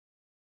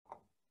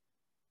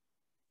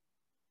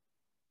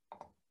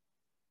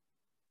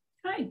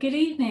Good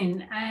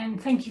evening,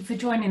 and thank you for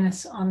joining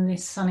us on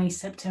this sunny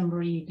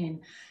September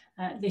evening.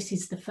 This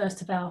is the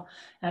first of our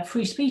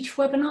free speech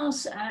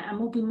webinars, and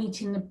we'll be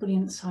meeting the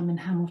brilliant Simon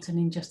Hamilton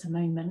in just a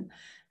moment.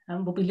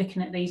 We'll be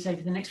looking at these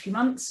over the next few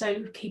months,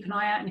 so keep an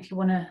eye out, and if you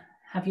want to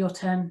have your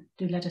turn,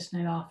 do let us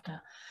know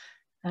after.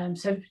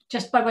 So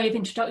just by way of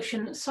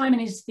introduction,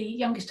 Simon is the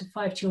youngest of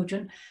 5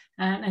 children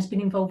and has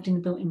been involved in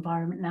the built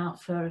environment now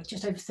for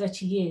just over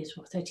 30 years,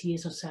 or 30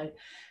 years or so.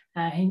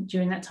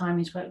 During that time,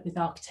 he's worked with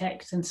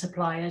architects and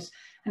suppliers,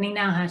 and he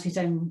now has his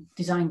own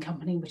design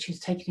company, which has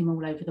taken him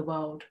all over the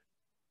world.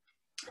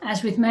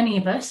 As with many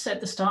of us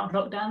at the start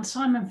of lockdown,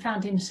 Simon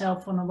found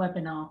himself on a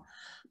webinar.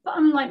 But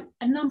unlike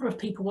a number of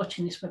people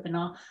watching this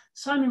webinar,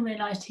 Simon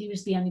realised he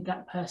was the only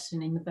Black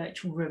person in the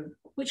virtual room,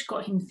 which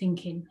got him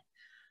thinking,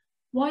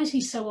 why is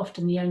he so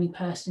often the only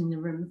person in the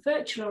room,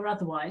 virtual or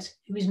otherwise,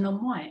 who is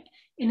non-white,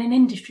 in an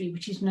industry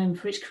which is known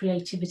for its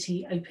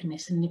creativity,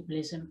 openness and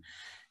liberalism?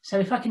 So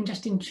if I can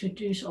just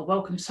introduce or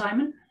welcome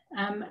Simon,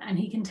 and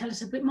he can tell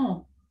us a bit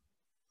more.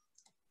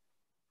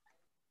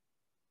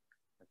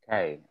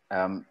 Okay,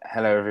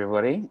 hello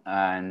everybody,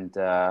 and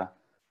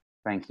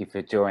thank you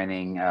for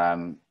joining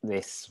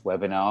this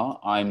webinar.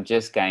 I'm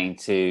just going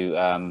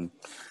to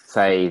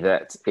say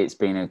that it's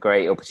been a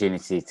great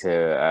opportunity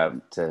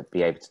to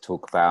be able to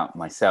talk about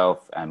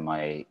myself and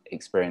my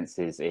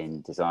experiences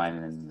in design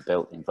and the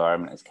built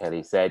environment, as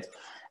Kelly said.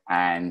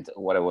 And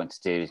what I want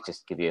to do is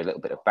just give you a little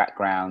bit of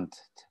background,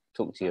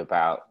 talk to you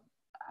about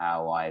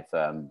how I've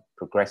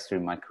progressed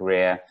through my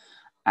career,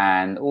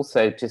 and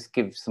also just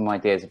give some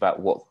ideas about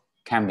what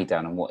can be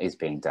done and what is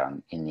being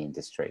done in the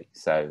industry.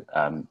 So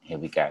here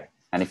we go.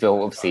 And if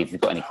you've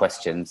got any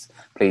questions,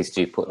 please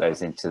do put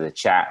those into the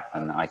chat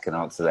and I can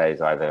answer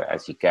those either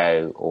as you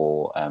go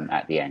or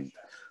at the end.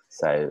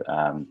 So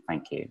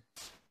thank you.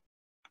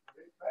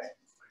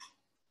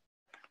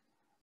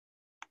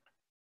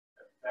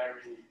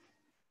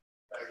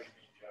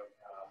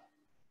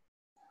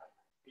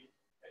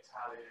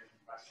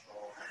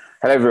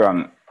 Hello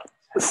everyone.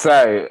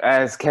 So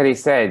as Kelly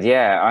said,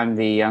 yeah, I'm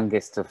the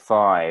youngest of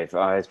 5.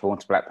 I was born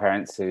to Black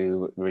parents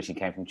who originally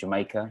came from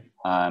Jamaica.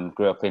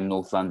 Grew up in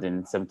North London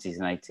in the 70s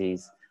and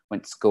 80s.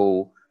 Went to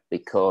school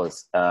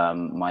because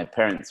my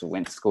parents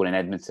went to school in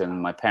Edmonton.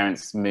 My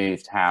parents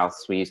moved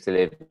house. We used to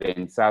live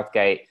in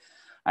Southgate.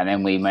 And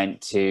then we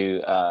went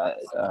to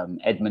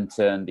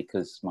Edmonton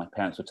because my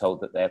parents were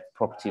told that their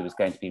property was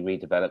going to be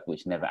redeveloped,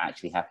 which never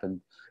actually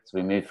happened. So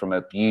we moved from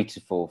a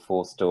beautiful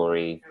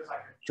 4-story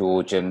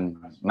Georgian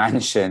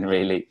mansion,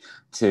 really,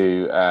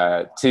 to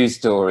a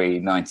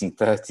 2-story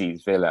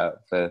 1930s villa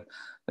for,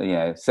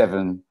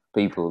 7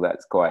 people.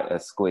 That's quite a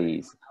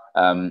squeeze.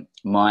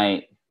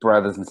 My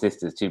brothers and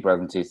sisters, 2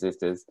 brothers and 2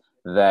 sisters,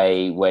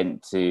 they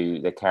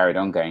carried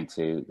on going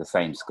to the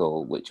same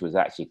school, which was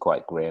actually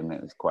quite grim.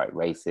 It was quite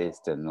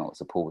racist and not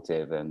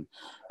supportive and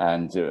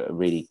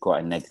really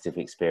quite a negative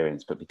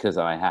experience. But because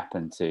I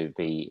happened to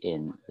be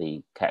in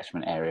the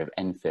catchment area of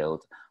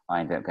Enfield,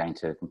 I ended up going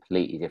to a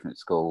completely different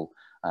schools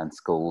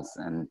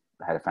and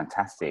had a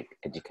fantastic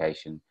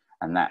education,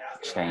 and that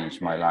changed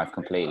my life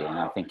completely, and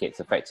I think it's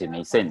affected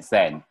me since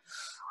then.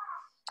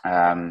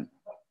 I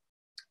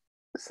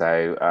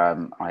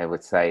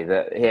would say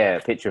that here,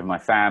 a picture of my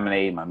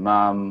family, my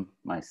mum,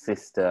 my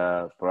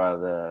sister,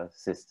 brother,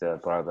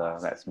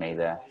 that's me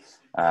there,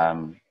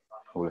 all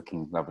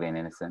looking lovely and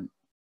innocent.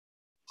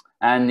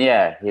 And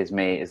yeah, here's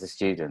me as a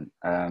student.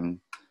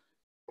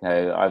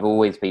 So I've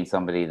always been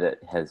somebody that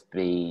has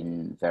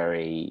been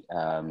very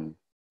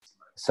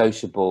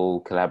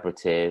sociable,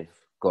 collaborative,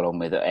 got on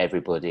with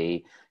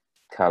everybody.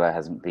 Colour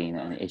hasn't been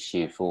an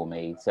issue for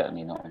me,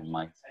 certainly not in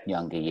my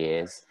younger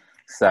years.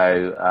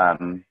 So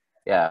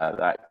yeah,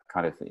 that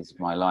kind of is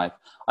my life.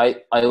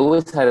 I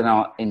always had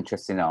an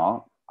interest in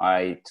art.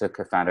 I took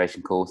a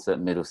foundation course at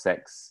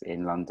Middlesex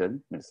in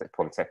London, Middlesex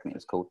Polytechnic it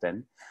was called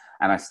then,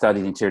 and I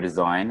studied interior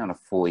design on a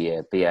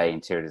 4-year BA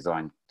interior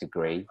design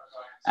degree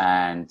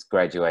and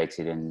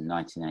graduated in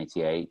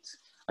 1988.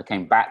 I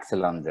came back to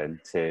London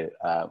to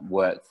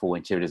work for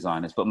interior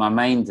designers, but my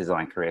main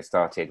design career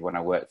started when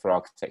I worked for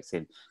architects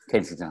in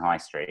Kensington High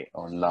Street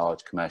on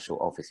large commercial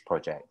office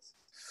projects.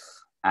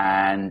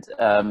 And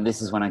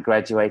this is when I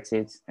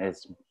graduated.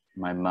 There's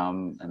my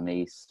mum and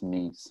me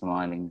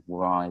smiling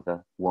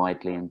rather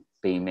widely and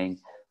beaming.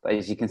 But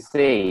as you can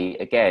see,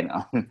 again,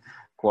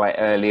 quite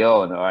early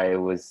on, I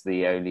was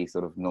the only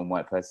sort of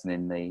non-white person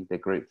in the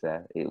group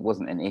there. It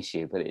wasn't an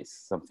issue, but it's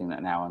something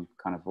that now I'm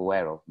kind of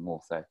aware of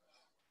more so.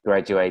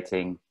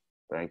 Graduating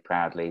very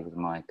proudly with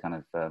my kind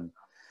of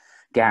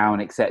gown,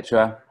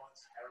 etc.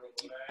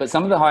 But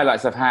some of the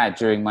highlights I've had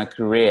during my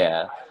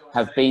career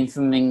have been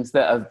some things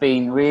that have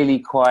been really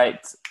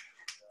quite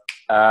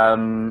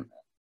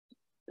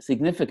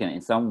significant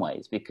in some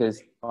ways,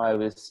 because I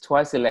was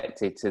twice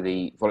elected to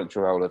the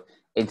voluntary role of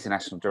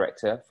International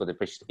Director for the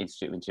British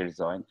Institute of Interior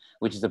Design,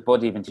 which is a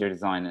body of interior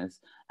designers,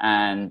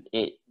 and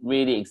it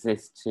really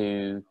exists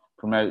to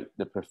promote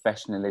the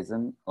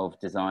professionalism of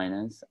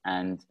designers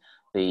and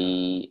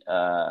the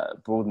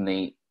broaden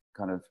the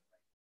kind of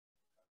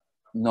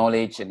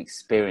knowledge and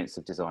experience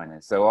of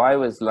designers. So I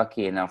was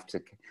lucky enough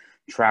to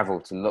travel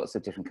to lots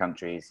of different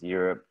countries,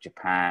 Europe,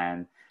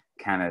 Japan,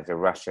 Canada,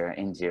 Russia,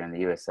 India, and the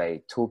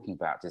USA, talking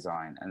about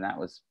design. And that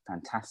was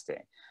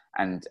fantastic.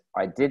 And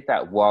I did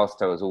that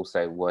whilst I was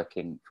also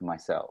working for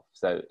myself.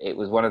 So it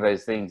was one of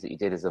those things that you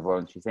did as a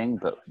voluntary thing,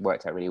 but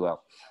worked out really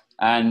well.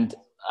 And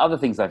other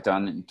things I've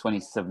done: in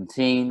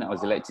 2017, I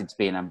was elected to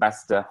be an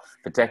ambassador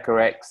for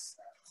Decorex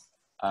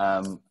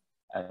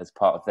as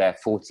part of their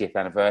 40th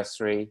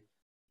anniversary.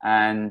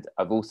 And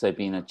I've also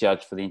been a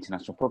judge for the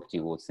International Property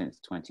Award since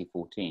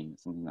 2014,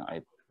 something that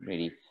I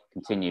really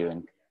continue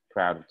and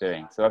proud of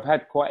doing. So I've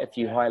had quite a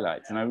few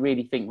highlights, and I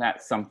really think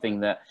that's something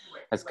that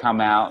has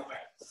come out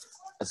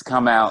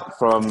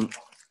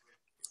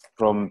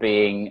from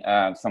being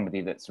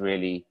somebody that's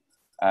really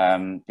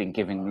been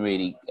given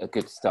really a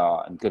good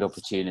start and good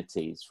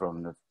opportunities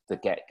from the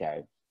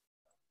get-go.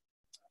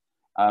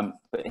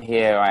 But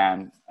here I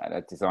am at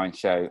a design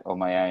show on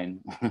my own,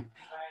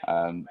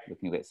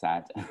 looking a bit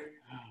sad.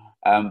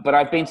 But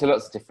I've been to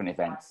lots of different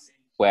events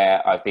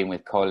where I've been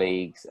with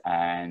colleagues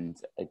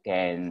and,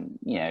 again,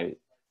 you know,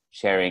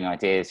 sharing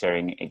ideas,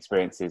 sharing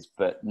experiences,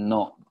 but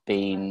not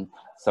being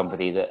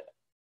somebody that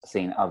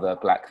seen other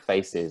black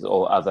faces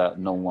or other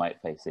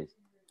non-white faces.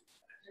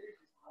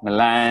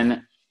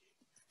 Milan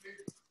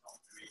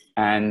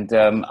and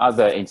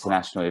other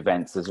international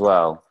events as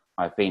well.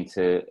 I've been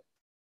to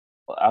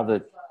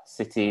other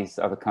cities,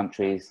 other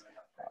countries.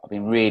 I've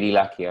been really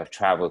lucky. I've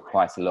traveled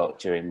quite a lot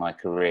during my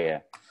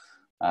career.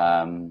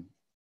 And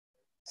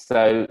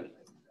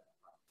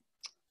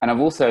I've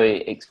also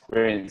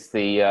experienced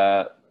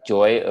the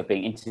joy of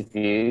being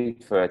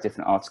interviewed for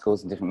different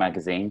articles and different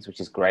magazines, which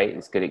is great.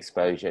 It's good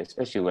exposure,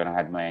 especially when I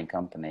had my own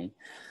company.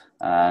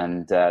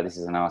 And this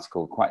is an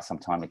article quite some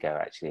time ago,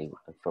 actually,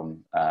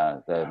 from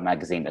the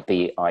magazine, the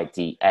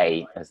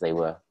BIDA, as they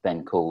were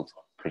then called,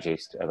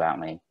 produced about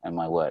me and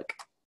my work.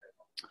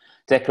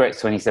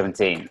 Decorex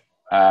 2017.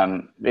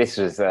 This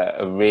was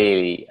a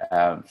really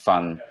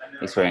fun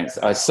experience.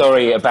 I'm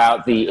sorry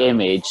about the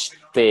image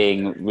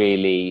being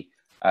really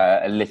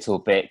a little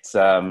bit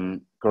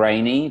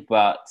grainy,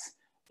 but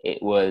it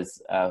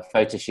was a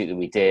photo shoot that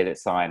we did at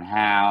Scion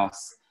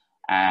House,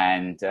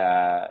 and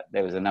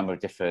there was a number of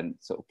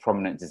different sort of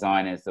prominent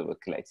designers that were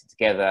collected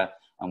together,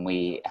 and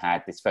we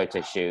had this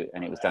photo shoot,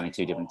 and it was done in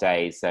 2 different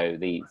days. So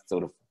the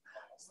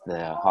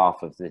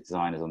half of the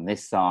designers on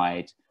this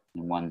side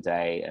in one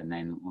day, and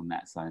then on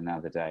that side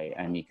another day.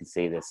 And you can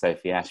see there's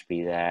Sophie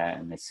Ashby there,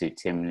 and there's Sue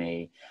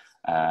Timney,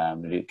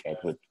 Luke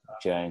Edward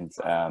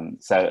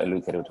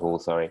Hall,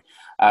 sorry.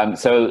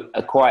 So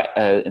quite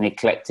an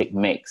eclectic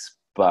mix,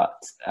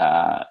 but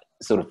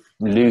sort of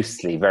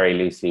loosely, very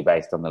loosely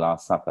based on The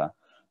Last Supper.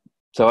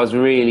 So I was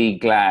really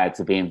glad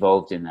to be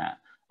involved in that.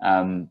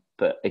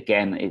 But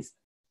again, it's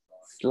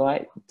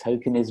slight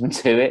tokenism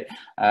to it.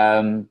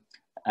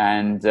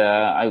 And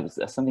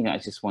something that I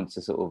just want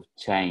to sort of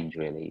change,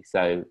 really.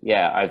 So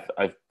yeah,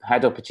 I've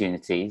had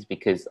opportunities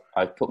because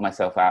I've put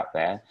myself out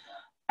there,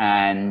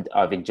 and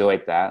I've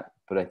enjoyed that,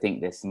 but I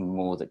think there's some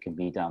more that can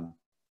be done.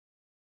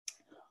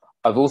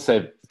 I've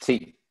also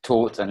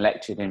taught and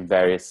lectured in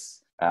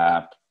various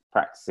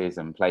practices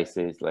and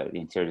places, like the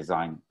interior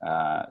design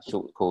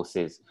short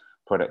courses,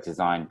 product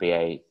design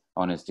BA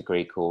honours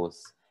degree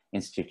course,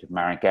 Institute of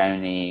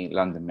Marangoni,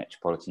 London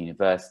Metropolitan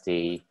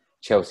University,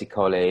 Chelsea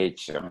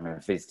College. I'm a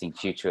visiting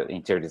tutor at the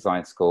Interior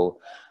Design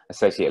School,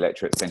 Associate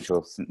Lecturer at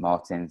Central St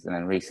Martin's, and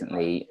then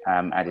recently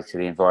added to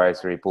the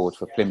advisory board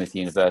for Plymouth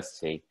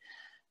University.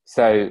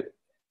 So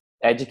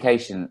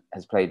education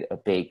has played a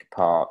big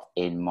part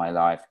in my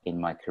life, in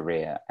my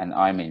career, and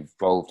I'm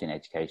involved in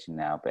education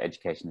now, but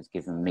education has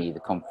given me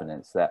the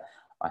confidence that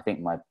I think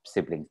my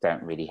siblings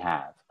don't really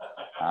have.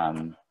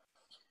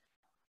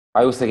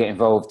 I also get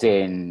involved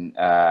in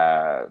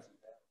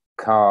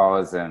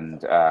cars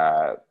and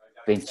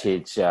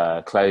vintage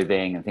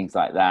clothing and things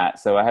like that.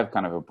 So I have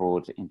kind of a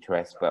broad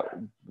interest, but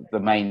the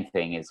main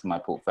thing is my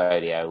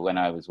portfolio. When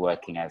I was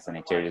working as an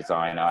interior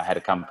designer, I had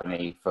a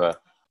company for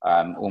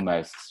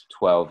almost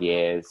 12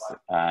 years,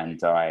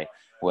 and I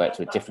worked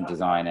with different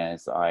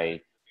designers.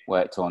 I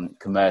worked on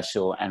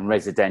commercial and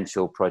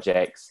residential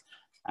projects,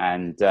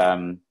 and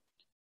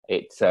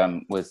it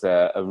was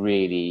a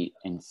really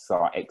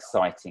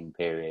exciting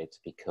period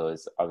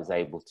because I was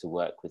able to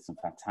work with some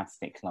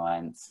fantastic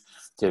clients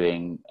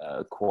doing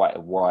quite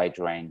a wide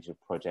range of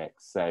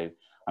projects. So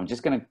I'm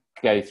just going to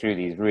go through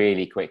these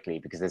really quickly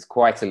because there's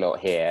quite a lot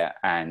here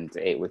and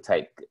it would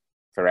take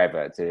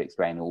forever to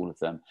explain all of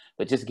them,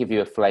 but just to give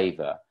you a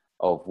flavour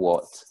of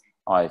what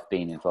I've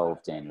been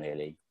involved in,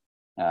 really.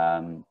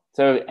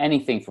 So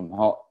anything from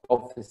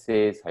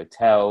offices,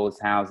 hotels,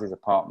 houses,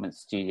 apartments,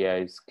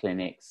 studios,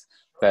 clinics,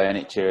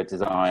 furniture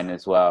design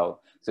as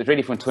well. So it's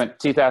really from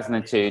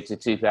 2002 to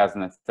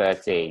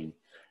 2013.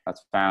 I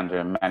was founder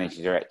and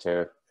managing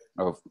director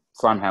of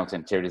Simon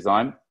Hamilton Interior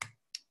Design.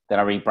 Then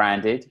I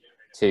rebranded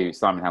to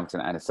Simon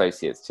Hamilton and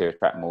Associates to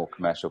attract more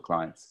commercial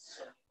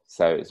clients.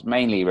 So it's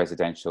mainly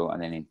residential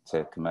and then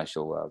into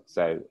commercial world.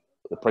 So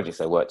the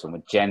projects I worked on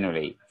were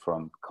generally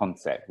from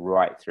concept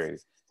right through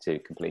to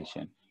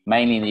completion,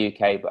 mainly in the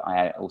UK, but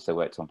I also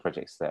worked on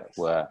projects that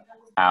were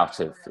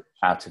out of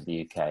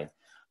the UK.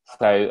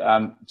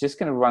 So just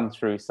going to run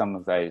through some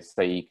of those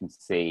so you can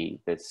see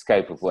the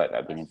scope of work that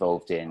I've been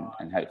involved in,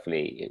 and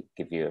hopefully it'll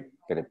give you a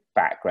bit of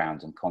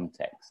background and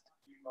context.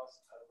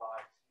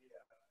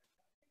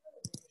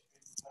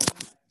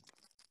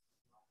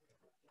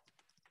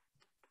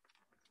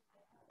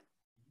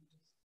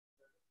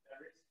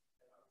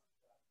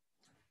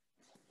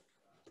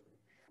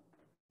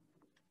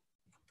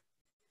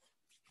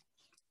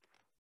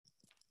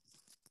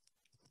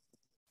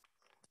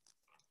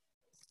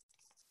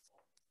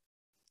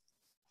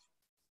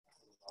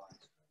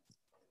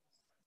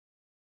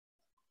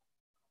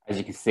 As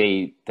you can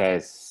see,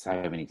 there's so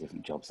many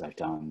different jobs I've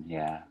done.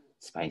 Yeah,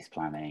 space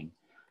planning,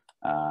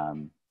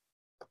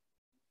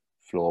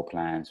 floor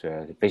plans for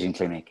a vision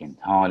clinic in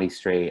Harley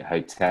Street,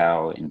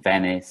 hotel in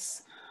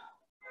Venice,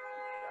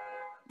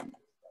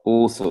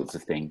 all sorts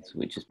of things,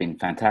 which has been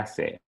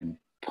fantastic. An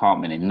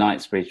apartment in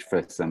Knightsbridge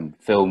for some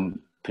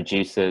film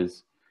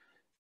producers,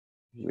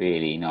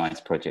 really nice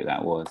project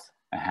that was.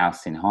 A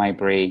house in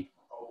Highbury,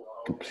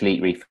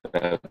 complete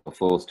refurb, a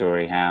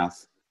 4-story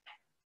house.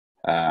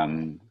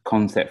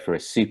 Concept for a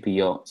super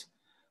yacht,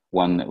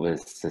 one that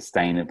was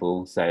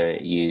sustainable, so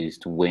it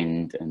used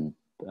wind and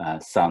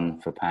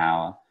sun for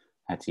power.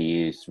 Had to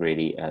use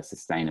really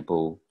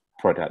sustainable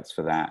products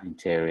for that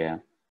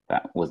interior.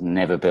 That was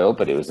never built,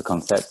 but it was a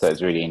concept, so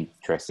it's really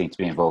interesting to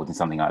be involved in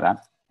something like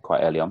that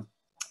quite early on.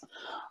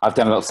 I've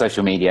done a lot of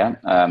social media.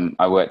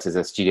 I worked as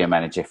a studio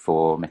manager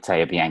for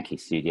Matteo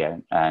Bianchi's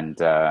studio, and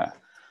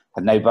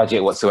had no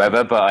budget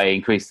whatsoever, but I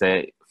increased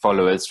the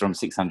followers from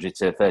 600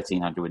 to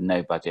 1,300 with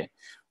no budget.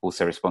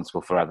 Also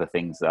responsible for other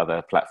things,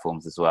 other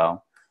platforms as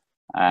well.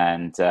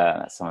 And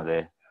that's some of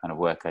the kind of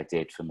work I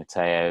did for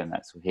Matteo, and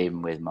that's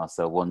him with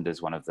Marcel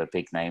Wanders, one of the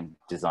big name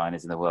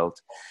designers in the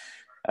world.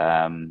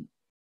 Got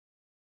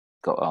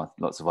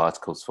lots of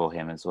articles for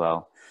him as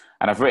well.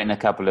 And I've written a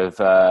couple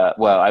of,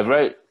 I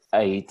wrote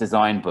a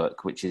design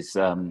book, which is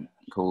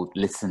called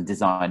Listen,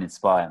 Design,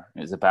 Inspire.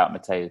 It was about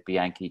Matteo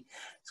Bianchi's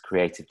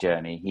creative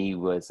journey. He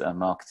was a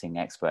marketing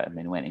expert and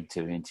then went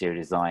into interior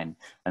design.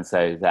 And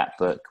so that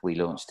book, we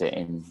launched it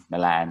in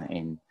Milan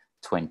in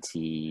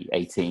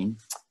 2018.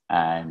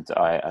 And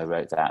I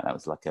wrote that. That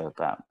was like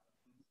about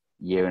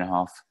year and a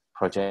half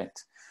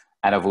project.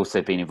 And I've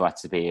also been invited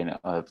to be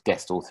a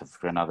guest author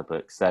for another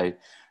book. So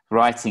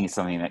writing is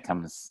something that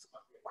comes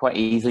quite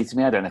easily to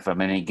me. I don't know if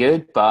I'm any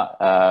good, but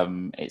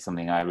it's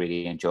something I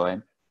really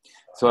enjoy.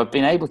 So I've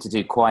been able to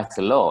do quite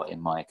a lot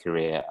in my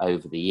career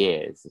over the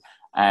years.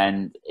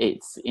 And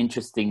it's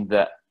interesting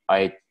that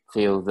I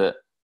feel that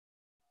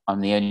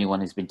I'm the only one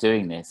who's been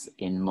doing this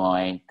in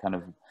my kind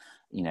of,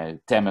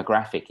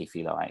 demographic, if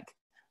you like.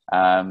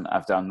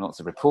 I've done lots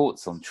of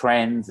reports on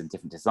trends and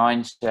different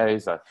design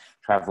shows. I've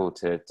traveled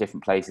to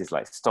different places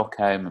like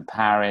Stockholm and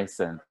Paris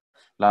and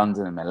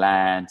London and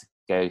Milan to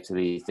go to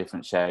these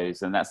different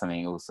shows. And that's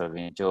something also I've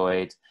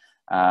enjoyed.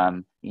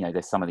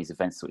 There's some of these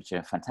events which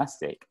are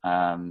fantastic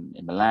in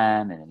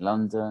Milan and in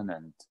London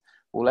and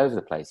all over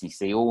the place. You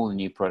see all the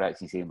new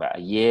products, you see them about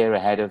a year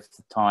ahead of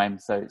the time.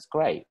 So it's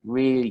great,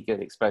 really good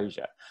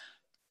exposure.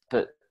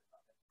 But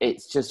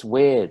it's just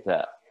weird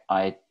that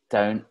I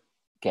don't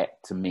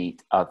get to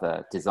meet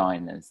other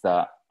designers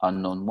that are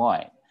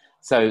non-white.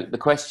 So the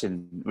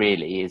question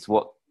really is,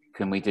 what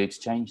can we do to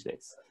change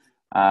this?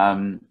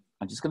 I'm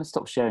just going to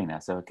stop sharing now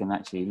so I can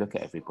actually look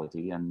at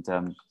everybody and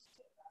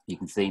you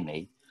can see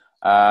me.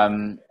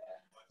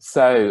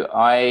 So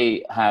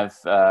I have,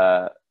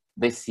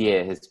 this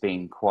year has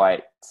been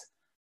quite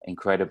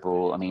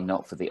incredible. I mean,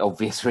 not for the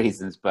obvious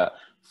reasons, but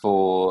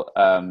for,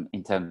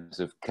 in terms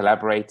of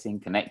collaborating,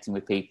 connecting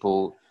with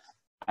people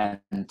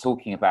and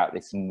talking about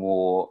this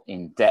more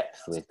in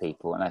depth with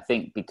people. And I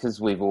think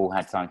because we've all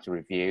had time to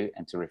review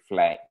and to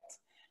reflect,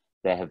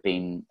 there have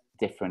been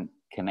different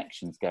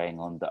connections going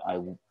on that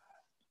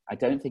I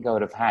don't think I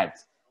would have had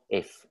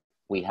if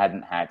we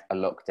hadn't had a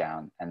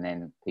lockdown and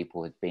then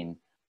people had been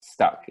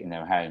stuck in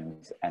their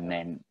homes and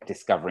then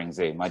discovering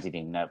Zoom. I didn't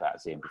even know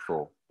about Zoom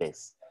before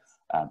this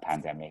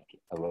pandemic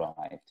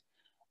arrived.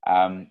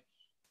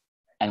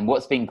 And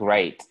what's been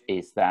great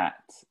is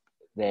that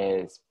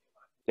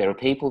there are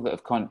people that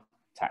have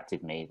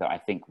contacted me that I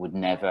think would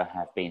never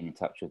have been in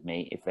touch with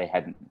me if they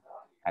hadn't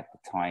had the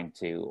time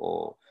to,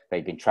 or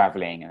they've been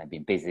traveling and they've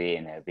been busy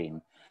and they've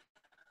been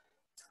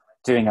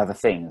doing other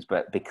things.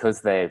 But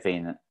because there's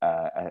been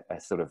a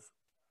sort of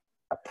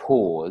a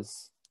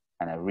pause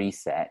and a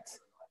reset,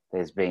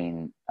 there's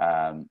been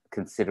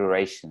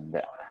consideration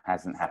that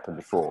hasn't happened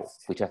before,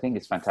 which I think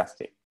is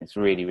fantastic. It's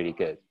really, really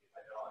good.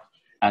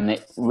 And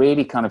it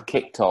really kind of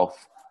kicked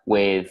off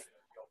with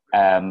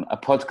a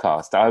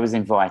podcast. I was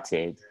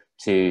invited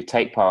to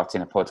take part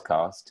in a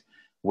podcast,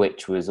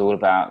 which was all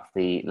about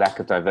the lack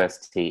of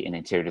diversity in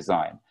interior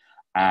design.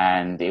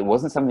 And it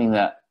wasn't something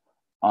that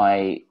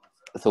I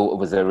thought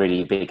was a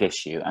really big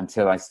issue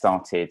until I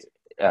started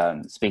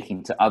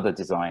speaking to other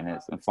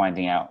designers and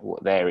finding out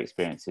what their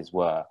experiences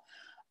were.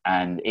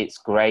 And it's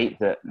great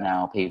that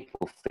now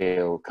people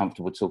feel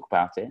comfortable to talk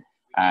about it.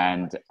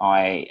 And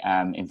I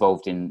am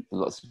involved in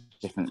lots of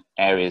different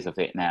areas of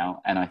it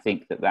now. And I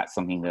think that that's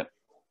something that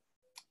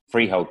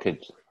Freehold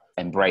could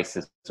embrace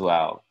as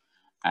well.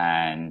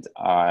 And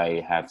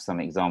I have some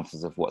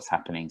examples of what's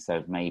happening.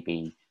 So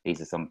maybe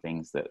these are some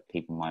things that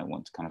people might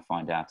want to kind of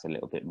find out a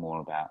little bit more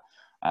about.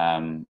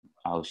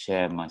 I'll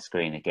share my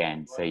screen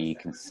again so you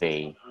can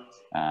see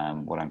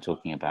what I'm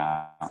talking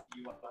about.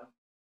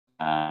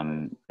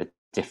 The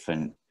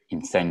different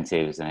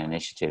incentives and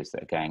initiatives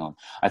that are going on.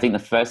 I think the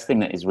first thing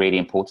that is really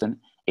important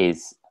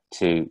is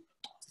to,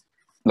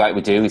 like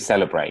we do, we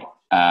celebrate.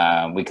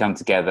 We come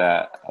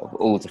together of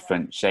all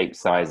different shapes,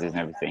 sizes and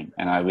everything.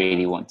 And I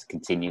really want to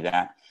continue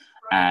that.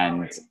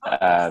 And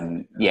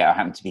yeah, I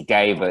happen to be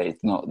gay, but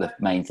it's not the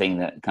main thing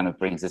that kind of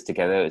brings us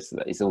together.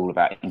 It's all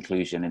about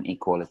inclusion and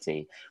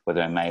equality,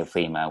 whether I'm male,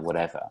 female,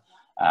 whatever.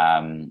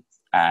 And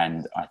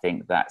I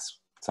think that's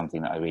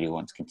something that I really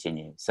want to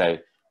continue. So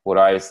what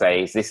I would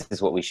say is this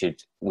is what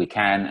we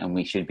can and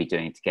we should be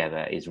doing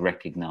together, is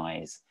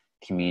recognize,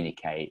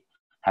 communicate,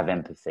 have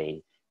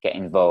empathy, get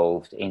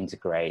involved,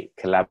 integrate,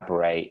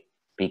 collaborate,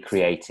 be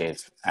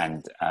creative,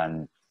 and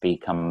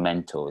become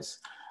mentors.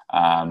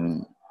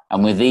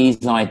 And with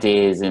these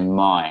ideas in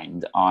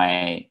mind,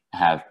 I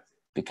have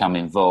become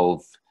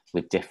involved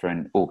with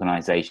different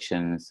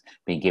organizations,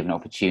 been given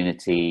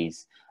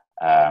opportunities,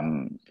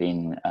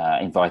 been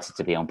invited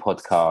to be on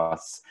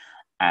podcasts.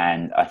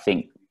 And I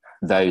think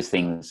those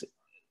things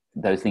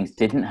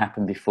didn't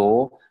happen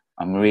before.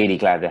 I'm really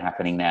glad they're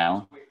happening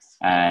now.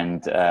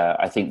 And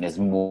I think there's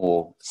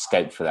more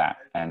scope for that.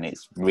 And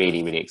it's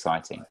really, really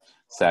exciting.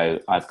 So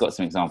I've got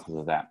some examples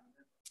of that.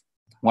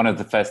 One of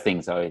the first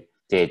things I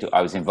did,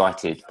 I was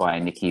invited by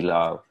Nikki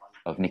Lar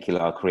of Nikki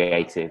Lar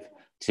Creative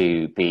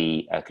to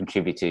be a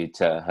contributor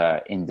to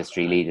her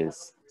Industry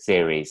Leaders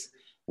series,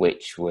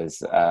 which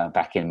was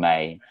back in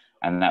May.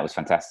 And that was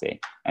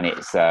fantastic. And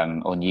it's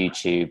on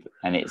YouTube.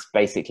 And it's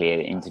basically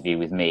an interview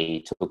with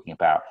me talking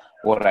about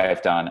what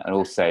I've done and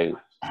also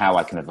how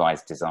I can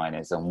advise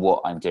designers on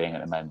what I'm doing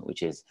at the moment,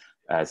 which is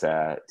as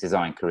a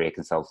design career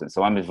consultant.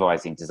 So I'm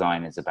advising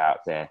designers about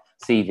their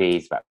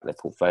CVs, about their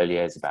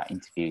portfolios, about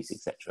interviews,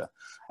 etc.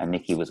 And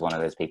Nikki was one of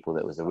those people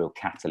that was a real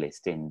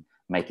catalyst in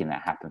making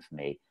that happen for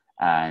me.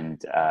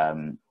 And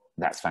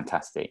that's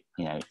fantastic.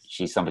 You know,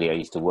 she's somebody I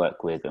used to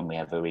work with and we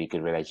have a really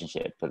good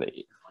relationship, but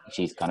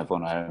she's kind of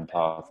on her own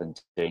path and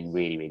doing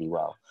really, really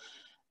well.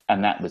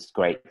 And that was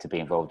great to be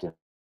involved in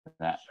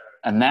that.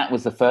 And that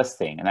was the first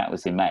thing, and that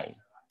was in May.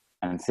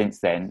 And since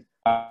then,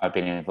 I've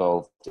been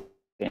involved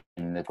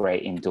in the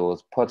Great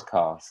Indoors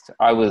podcast.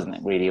 I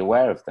wasn't really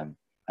aware of them.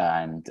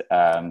 And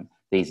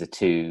these are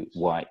two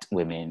white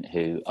women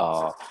who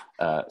are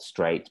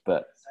straight,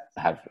 but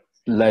have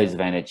loads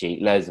of energy,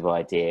 loads of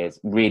ideas,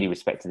 really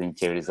respected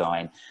interior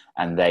design.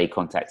 And they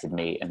contacted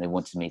me and they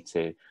wanted me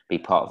to be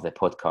part of their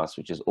podcast,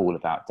 which is all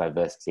about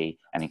diversity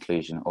and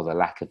inclusion, or the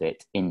lack of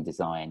it, in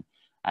design.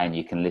 And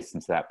you can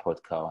listen to that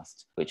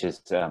podcast, which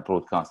is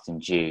broadcast in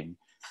June.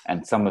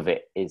 And some of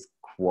it is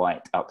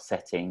quite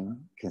upsetting,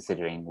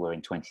 considering we're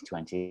in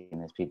 2020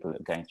 and there's people that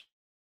are going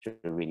through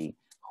really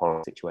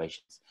horrible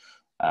situations.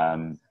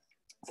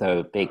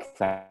 So big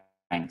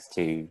thanks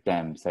to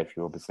them,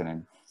 Sophie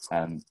Robertson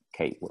and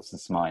Kate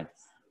Watson-Smythe,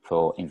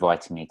 for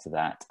inviting me to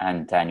that,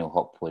 and Daniel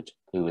Hopwood,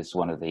 who was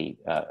one of the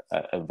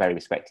a very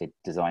respected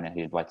designer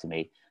who invited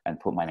me and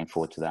put my name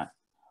forward to that.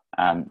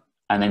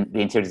 And then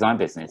the interior design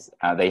business,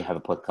 they have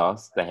a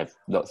podcast, they have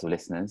lots of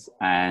listeners,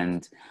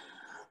 and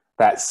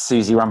that's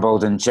Susie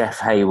Rumbold and Jeff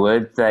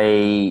Hayward.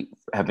 They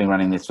have been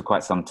running this for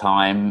quite some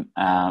time.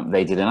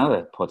 They did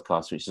another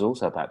podcast, which is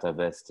also about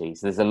diversity.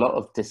 So there's a lot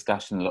of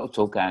discussion, a lot of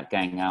talk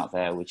going out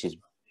there, which is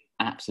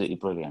absolutely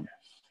brilliant,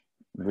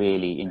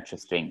 really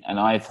interesting. And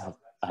I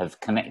have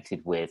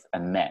connected with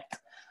and met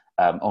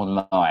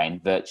online,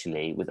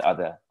 virtually, with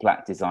other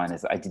Black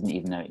designers that I didn't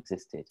even know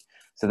existed.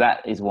 So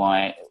that is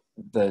why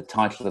the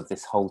title of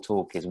this whole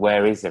talk is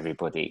 "Where is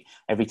everybody?"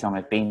 Every time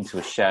I've been to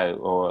a show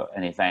or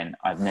an event,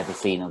 I've never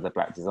seen other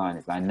Black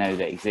designers. I know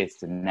they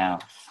exist, and now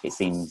it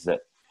seems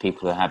that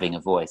people are having a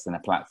voice and a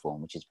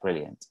platform, which is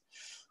brilliant.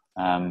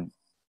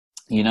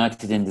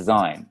 United in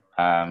Design,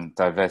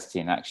 Diversity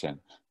in Action.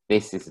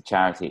 This is a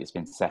charity that's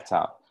been set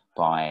up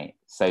by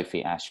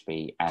Sophie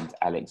Ashby and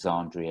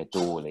Alexandria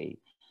Dawley,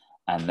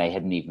 and they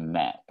hadn't even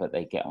met, but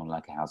they get on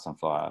like a house on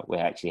fire.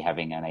 We're actually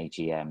having an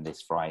AGM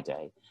this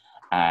Friday,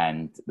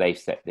 and they've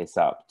set this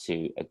up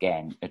to,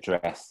 again,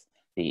 address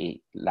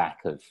the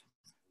lack of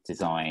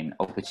design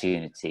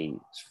opportunities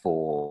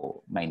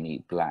for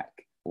mainly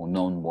Black or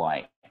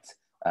non-white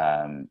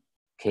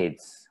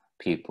kids,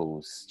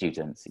 pupils,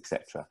 students,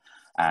 etc.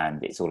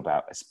 And it's all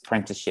about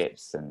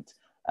apprenticeships and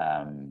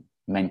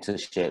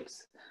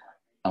mentorships.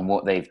 And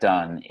what they've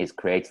done is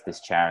created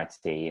this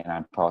charity, and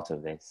I'm part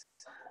of this.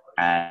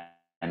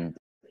 And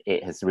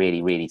it has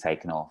really, really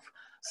taken off.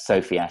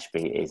 Sophie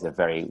Ashby is a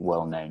very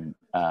well-known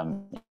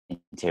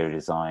interior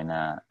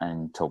designer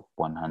and top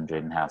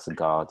 100 in House and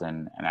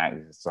Garden, and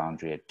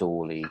Alexandria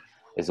Dawley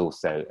is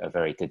also a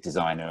very good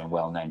designer and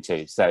well known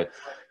too. So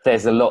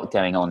there's a lot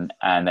going on,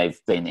 and they've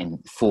been in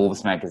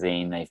Forbes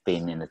magazine, they've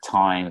been in the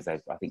Times, I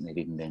think they've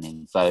even been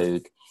in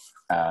Vogue,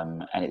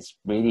 and it's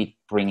really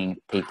bringing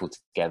people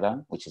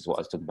together, which is what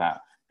I was talking about.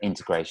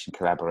 Integration,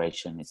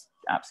 collaboration is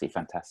absolutely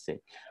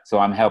fantastic. So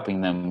I'm helping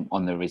them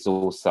on the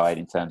resource side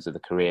in terms of the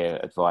career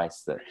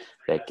advice that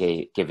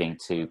they're giving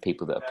to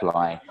people that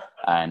apply,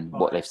 and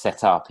what they've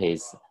set up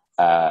is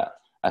a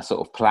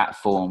sort of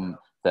platform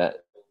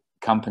that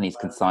companies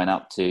can sign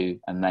up to,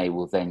 and they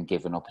will then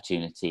give an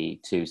opportunity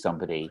to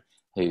somebody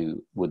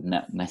who would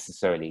not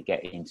necessarily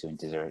get into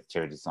interior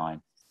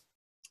design.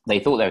 They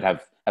thought they would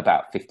have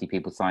about 50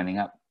 people signing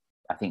up.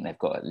 I think they've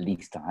got at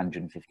least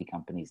 150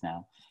 companies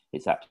now.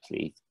 It's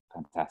absolutely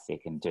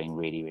fantastic and doing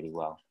really, really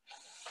well.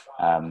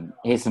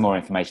 Here's some more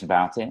information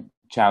about it.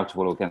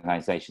 Charitable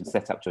organisation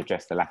set up to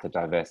address the lack of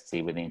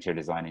diversity within the interior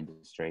design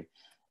industry.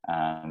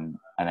 And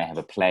they have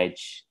a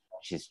pledge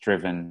which is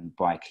driven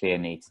by a clear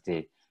need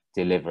to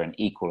deliver an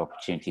equal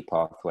opportunity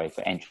pathway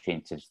for entry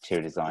into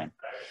interior design.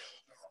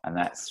 And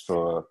that's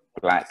for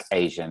Black,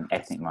 Asian,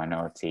 ethnic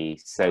minority,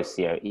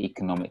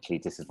 socio-economically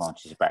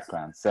disadvantaged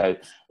backgrounds. So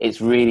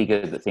it's really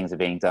good that things are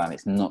being done.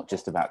 It's not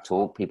just about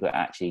talk, people are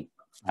actually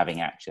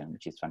having action,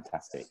 which is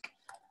fantastic.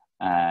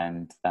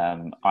 And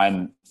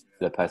I'm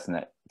the person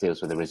that deals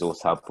with the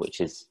Resource Hub,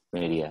 which is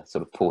really a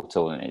sort of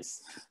portal, and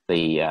it's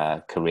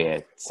the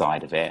career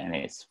side of it, and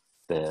it's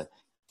the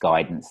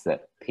guidance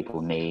that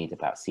people need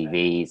about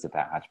CVs,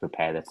 about how to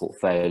prepare their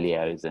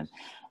portfolios,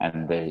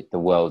 and the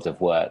world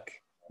of work.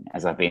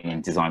 As I've been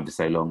in design for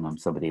so long, I'm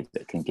somebody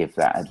that can give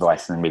that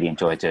advice and really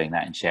enjoy doing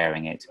that and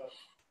sharing it.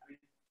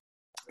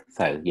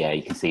 So yeah,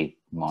 you can see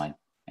my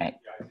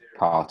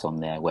part on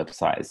their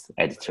website as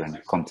editor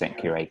and content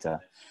curator.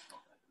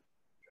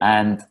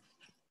 And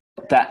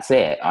that's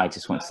it. I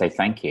just want to say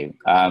thank you.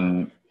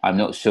 I'm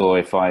not sure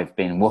if I've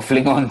been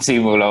waffling on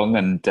too long,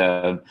 and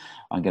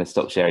I'm going to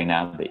stop sharing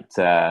now,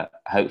 but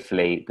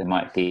hopefully there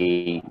might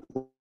be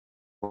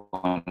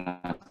one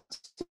or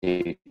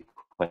two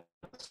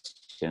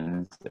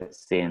questions.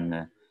 Let's see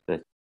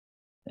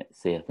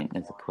let's see, I think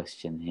there's a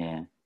question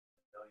here.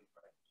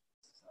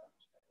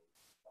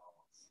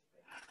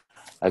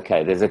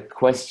 Okay, there's a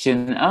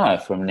question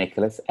from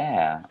Nicholas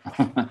Eyre.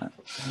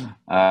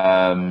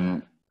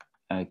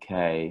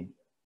 Okay,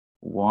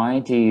 why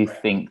do you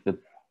think the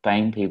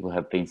BAME people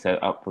have been so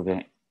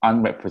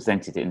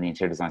unrepresented in the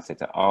interior design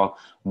sector? Are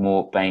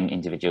more BAME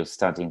individuals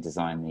studying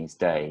design these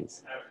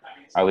days?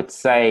 I would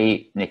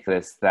say,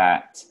 Nicholas,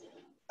 that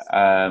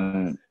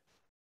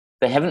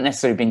they haven't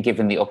necessarily been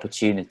given the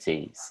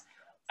opportunities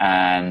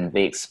and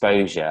the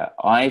exposure.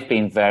 I've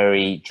been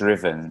very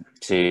driven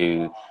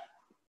to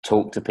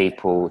talk to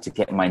people, to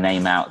get my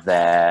name out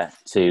there,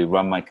 to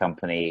run my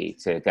company,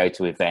 to go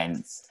to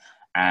events.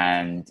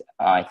 And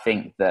I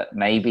think that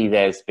maybe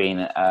there's been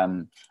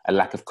a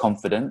lack of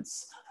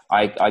confidence.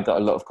 I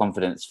got a lot of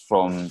confidence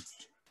from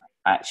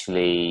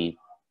actually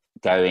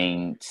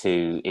going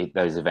to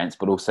those events,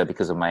 but also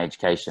because of my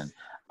education.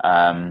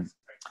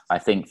 I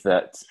think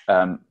that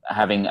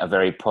having a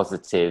very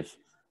positive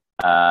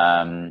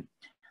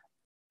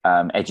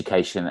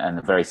education and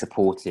a very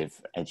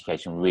supportive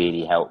education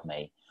really helped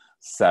me.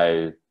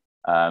 So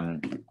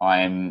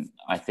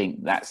I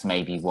think that's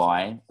maybe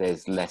why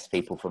there's less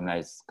people from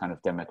those kind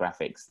of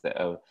demographics that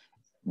are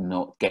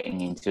not getting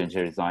into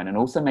interior design. And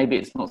also maybe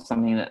it's not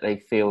something that they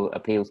feel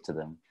appeals to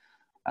them.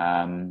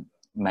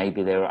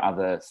 Maybe there are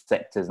other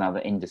sectors and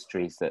other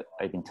industries that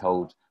they've been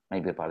told,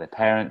 maybe by their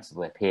parents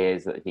or their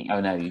peers, that they think,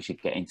 oh no, you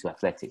should get into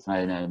athletics.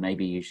 Oh no,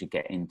 maybe you should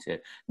get into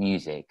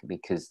music,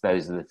 because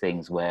those are the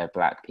things where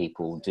Black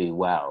people do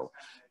well.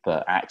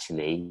 But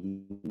actually,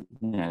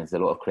 there's a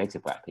lot of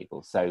creative Black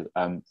people. So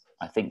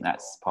I think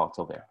that's part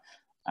of it.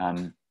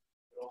 And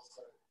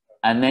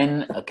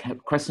then a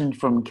question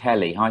from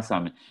Kelly. Hi,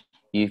 Simon.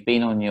 You've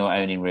been on your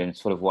own in rooms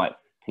full of white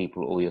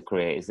people all your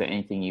career. Is there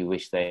anything you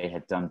wish they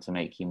had done to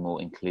make you more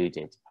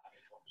included?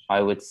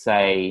 I would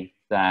say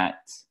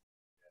that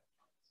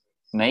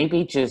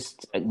maybe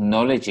just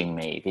acknowledging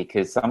me,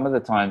 because some of the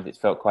times it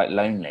felt quite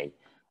lonely,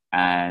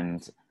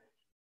 and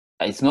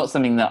it's not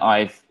something that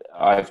I've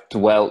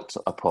dwelt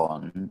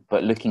upon,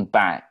 but looking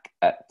back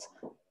at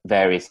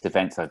various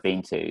events I've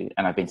been to,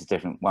 and I've been to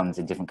different ones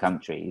in different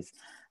countries,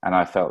 and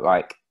I felt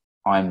like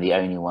I'm the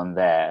only one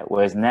there.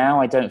 Whereas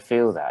now I don't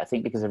feel that. I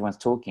think because everyone's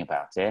talking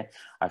about it,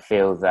 I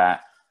feel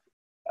that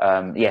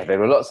there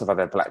were lots of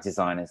other Black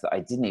designers that I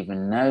didn't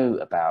even know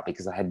about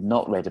because I had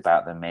not read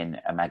about them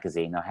in a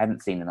magazine. I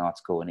hadn't seen an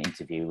article, an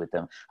interview with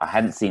them. I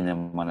hadn't seen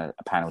them on a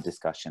panel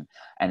discussion.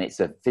 And it's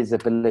a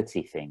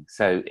visibility thing.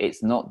 So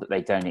it's not that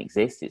they don't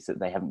exist, it's that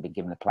they haven't been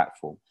given a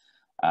platform.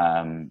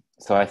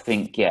 So I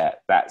think,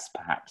 that's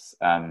perhaps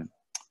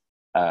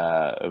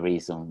a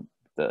reason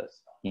that,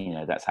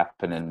 that's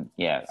happened. And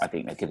I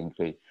think they could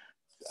include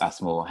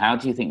us more. How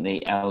do you think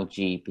the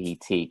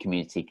LGBT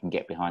community can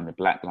get behind the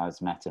Black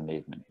Lives Matter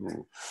movement?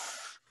 Ooh.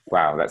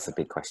 Wow, that's a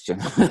big question.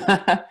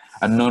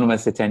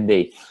 Anonymous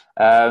attendee.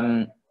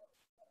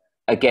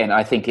 again,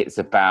 I think it's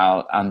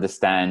about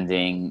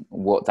understanding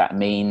what that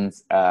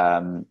means,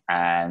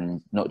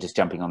 and not just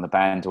jumping on the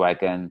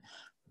bandwagon,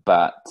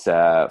 but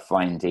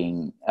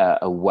finding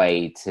a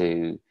way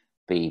to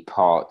be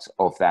part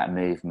of that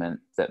movement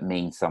that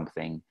means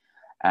something.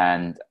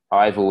 And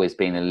I've always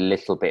been a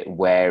little bit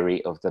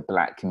wary of the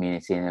Black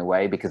community in a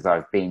way, because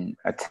I've been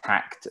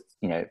attacked,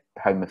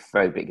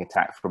 homophobic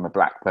attack from a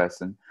Black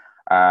person.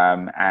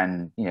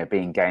 And,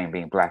 being gay and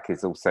being Black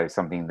is also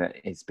something that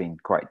has been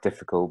quite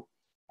difficult.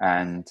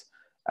 And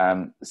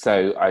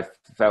so I've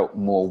felt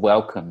more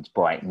welcomed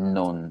by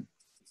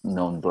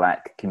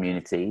non-Black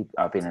community.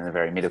 I've been in a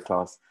very middle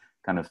class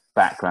kind of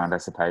background, I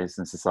suppose,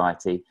 in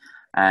society.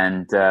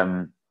 And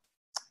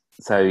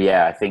so,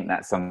 yeah, I think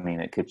that's something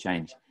that could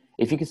change.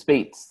 If you could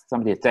speak to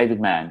somebody,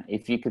 David Mann,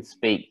 if you could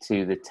speak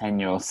to the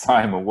 10-year-old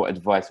Simon, what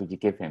advice would you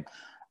give him?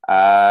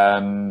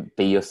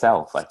 Be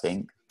yourself, I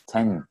think.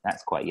 10,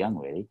 that's quite young,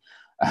 really.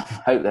 I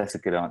hope that's a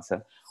good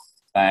answer.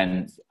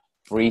 And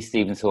Bree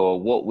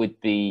Stevens-Hall, what would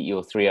be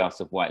your 3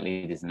 asks of white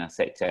leaders in our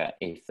sector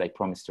if they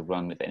promised to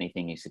run with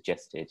anything you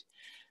suggested?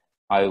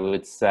 I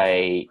would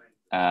say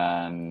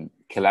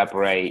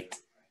collaborate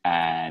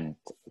and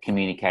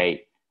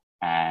communicate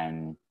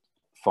and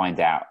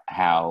find out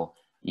how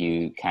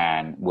you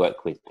can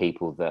work with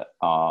people that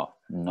are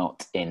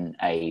not in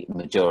a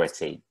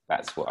majority.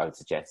 That's what I would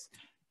suggest.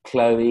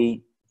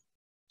 Chloe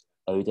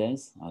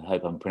Odes, I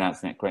hope I'm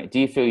pronouncing that correct. Do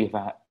you feel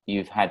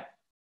you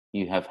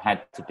have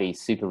had to be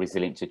super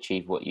resilient to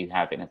achieve what you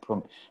have in a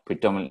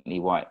predominantly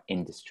white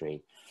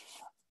industry?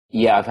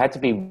 Yeah, I've had to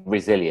be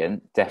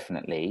resilient,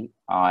 definitely.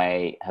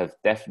 I have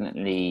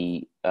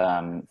definitely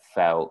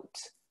felt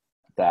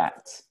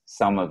that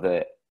some of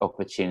the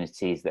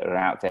opportunities that are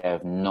out there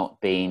have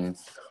not been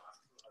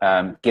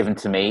given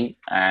to me,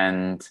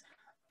 and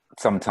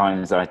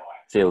sometimes I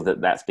feel that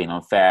that's been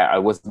unfair. I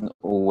wasn't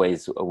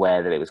always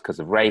aware that it was because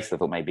of race. I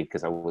thought maybe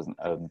because I wasn't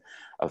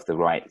of the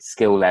right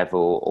skill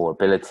level or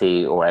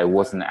ability, or I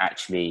wasn't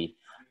actually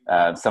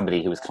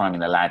somebody who was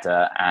climbing the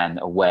ladder and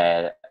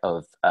aware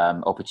of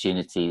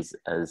opportunities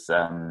as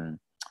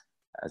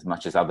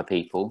much as other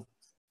people.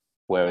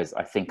 Whereas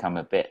I think I'm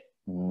a bit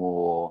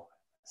more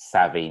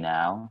savvy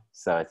now.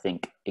 So I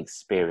think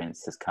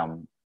experience has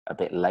come a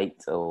bit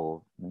late,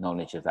 or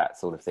knowledge of that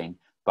sort of thing.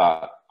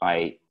 But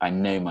I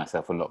know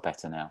myself a lot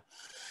better now.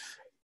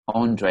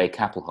 Andre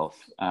Kappelhoff.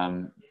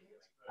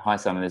 Hi,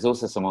 Simon. There's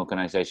also some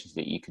organisations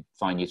that you could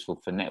find useful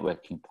for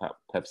networking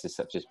purposes,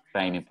 such as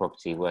BAME in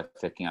property, worth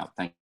looking up.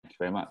 Thank you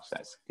very much.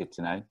 That's good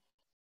to know.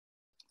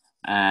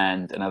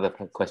 And another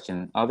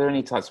question, are there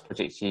any types of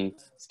projects you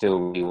still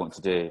really want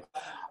to do?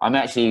 I'm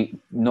actually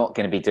not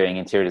going to be doing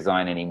interior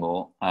design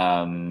anymore,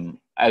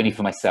 only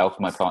for myself,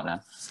 my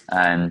partner,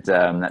 and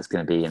that's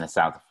going to be in the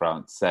south of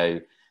France. So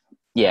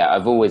yeah,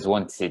 I've always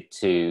wanted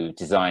to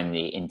design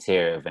the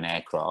interior of an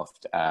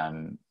aircraft.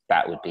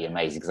 That would be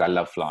amazing because I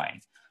love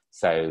flying.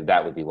 So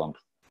that would be one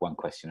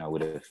question I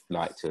would have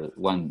liked to,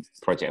 one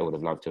project I would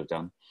have loved to have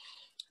done.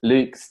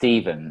 Luke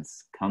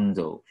Stevens,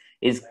 Cundall.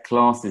 Is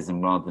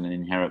classism rather than an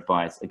inherent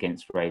bias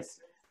against race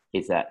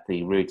is at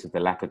the root of the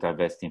lack of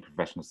diversity in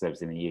professional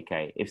service in the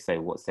UK? If so,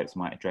 what steps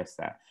might address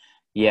that?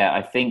 Yeah,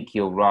 I think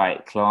you're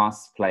right.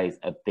 Class plays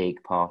a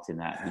big part in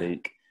that,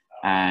 Luke.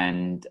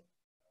 And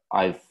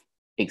I've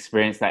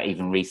experienced that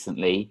even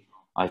recently.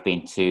 I've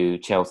been to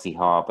Chelsea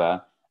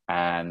Harbour,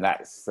 and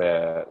that's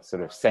a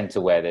sort of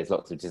centre where there's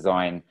lots of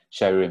design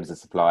showrooms and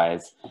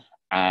suppliers.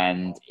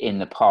 And in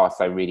the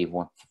past, I really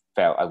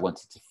felt I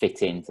wanted to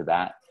fit into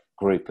that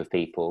group of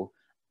people,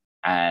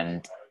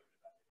 and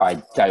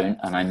I don't,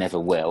 and I never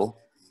will.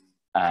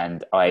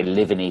 And I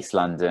live in East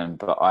London,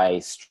 but I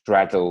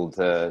straddle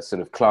the sort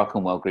of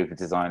Clerkenwell group of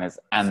designers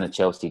and the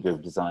Chelsea group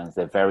of designers.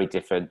 They're very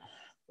different,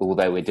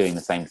 although we're doing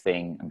the same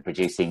thing and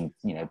producing,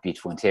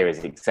 beautiful interiors,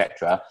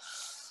 etc.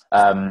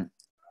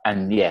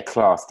 And yeah,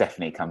 class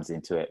definitely comes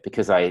into it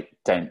because I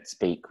don't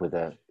speak with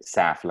a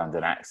South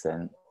London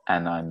accent,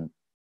 and I'm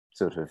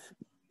sort of,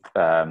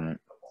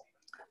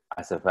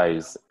 I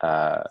suppose,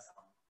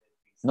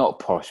 not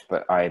posh,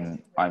 but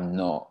I'm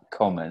not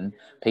common.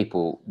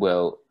 People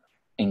will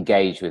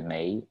engage with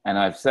me, and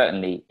I've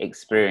certainly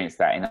experienced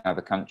that in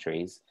other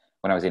countries.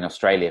 When I was in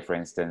Australia, for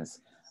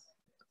instance,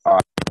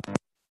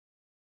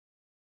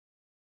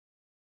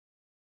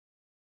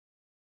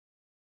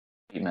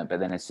 but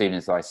then as soon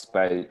as I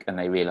spoke and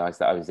they realised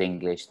that I was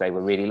English, they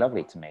were really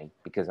lovely to me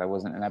because I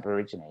wasn't an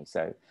Aborigine.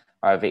 So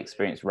I've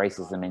experienced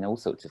racism in all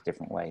sorts of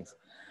different ways,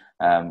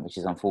 which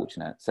is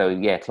unfortunate. So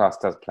yeah, class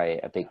does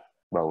play a big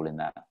role in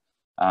that.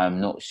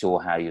 I'm not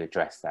sure how you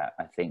address that.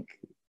 I think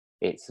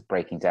it's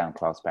breaking down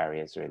class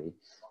barriers, really.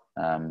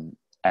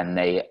 And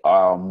they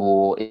are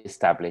more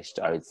established,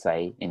 I would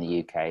say, in the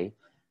UK.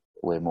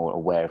 We're more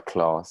aware of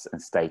class and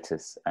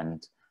status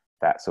and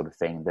that sort of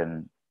thing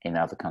than in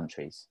other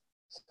countries.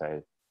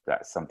 So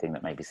that's something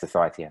that maybe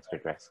society has to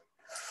address.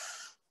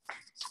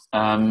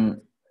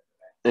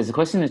 There's a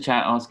question in the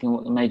chat asking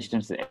what the major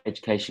difference that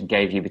education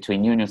gave you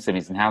between you and your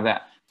siblings and how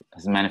that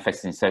has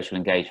manifested in social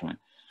engagement.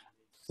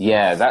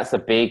 Yeah, that's a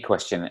big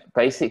question.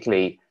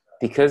 Basically,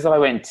 because I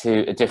went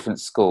to a different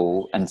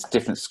school and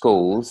different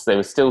schools, they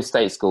were still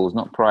state schools,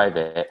 not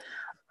private,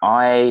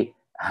 I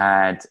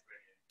had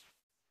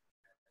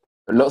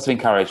lots of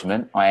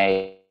encouragement.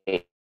 I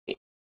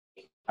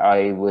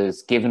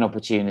was given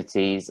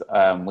opportunities.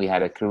 We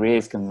had a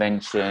careers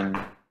convention.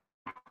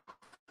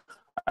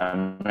 I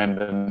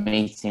remember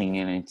meeting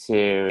an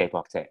interior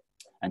architect,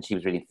 and she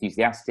was really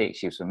enthusiastic.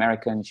 She was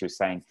American. She was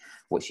saying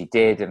what she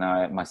did, and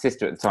my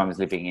sister at the time was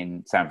living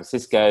in San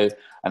Francisco,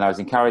 and I was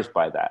encouraged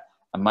by that.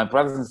 And my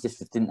brothers and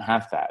sisters didn't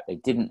have that. They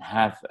didn't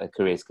have a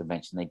careers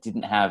convention. They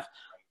didn't have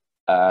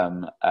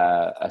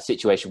a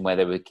situation where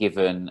they were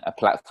given a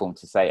platform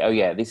to say, oh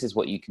yeah, this is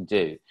what you can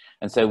do.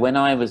 And so when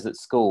I was at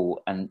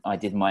school and I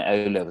did my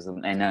O levels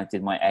and I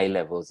did my A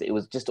levels, it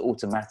was just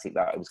automatic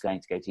that I was going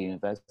to go to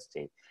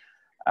university.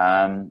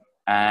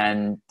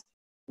 And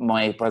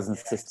my brothers and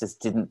sisters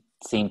didn't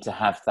seem to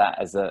have that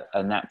as a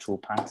natural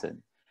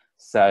pattern.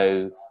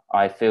 So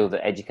I feel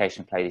that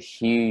education played a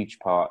huge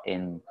part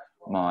in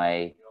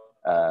my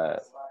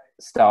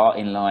start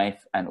in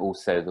life, and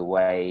also the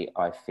way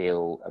I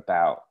feel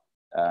about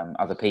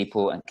other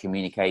people and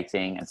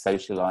communicating and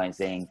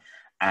socializing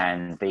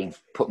and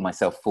put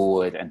myself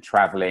forward and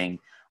traveling.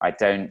 I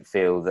don't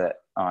feel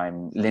that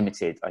I'm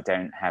limited. I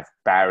don't have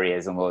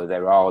barriers, although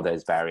there are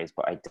those barriers,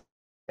 but I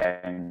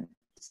don't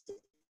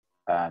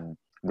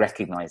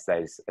recognize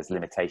those as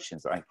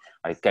limitations.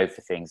 I go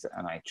for things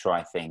and I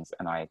try things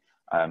and I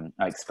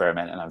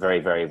experiment, and I'm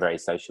very, very, very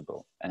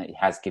sociable, and it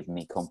has given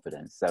me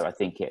confidence. So I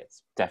think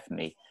it's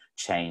definitely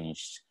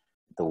changed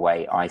the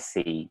way I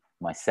see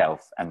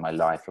myself and my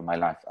life. And my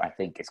life, I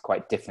think, is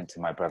quite different to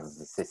my brothers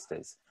and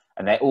sisters,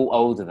 and they're all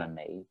older than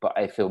me, but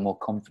I feel more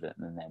confident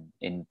than them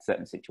in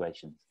certain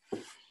situations.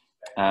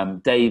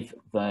 Dave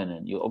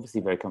Vernon, you're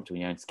obviously very comfortable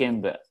in your own skin,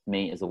 but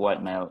me as a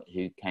white male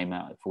who came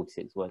out at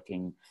 46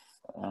 working,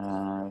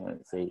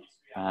 let's see,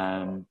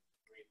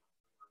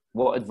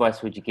 what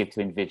advice would you give to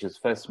individuals'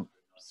 first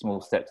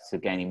small steps to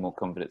gaining more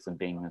confidence and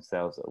being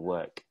themselves at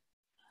work?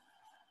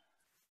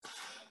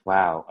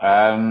 Wow.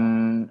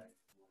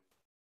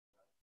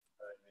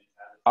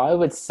 I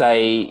would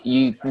say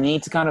you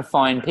need to kind of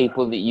find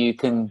people that you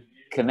can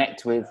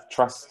connect with,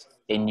 trust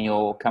in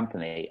your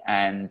company,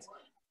 and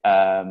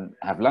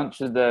have lunch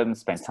with them,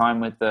 spend time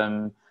with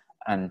them,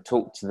 and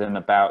talk to them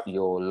about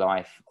your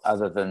life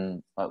other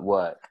than at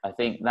work. I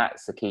think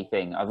that's the key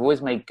thing. I've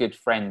always made good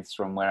friends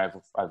from where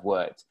I've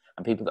worked,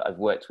 and people that I've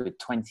worked with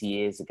 20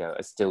 years ago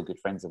are still good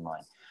friends of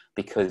mine,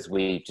 because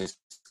we just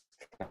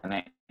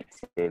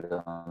connected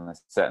on a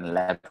certain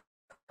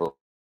level,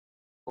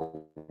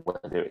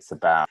 whether it's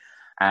about,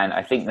 and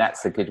I think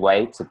that's a good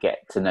way to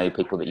get to know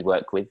people that you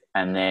work with,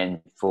 and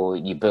then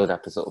you build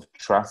up a sort of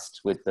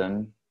trust with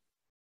them.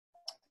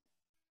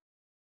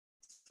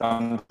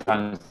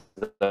 Sometimes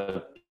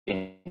I've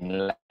been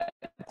let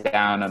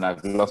down and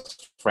I've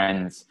lost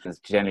friends,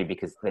 generally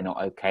because they're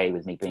not okay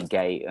with me being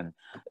gay, and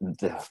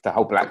the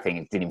whole black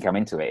thing didn't even come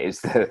into it. It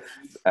was the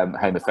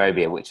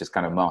homophobia, which is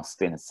kind of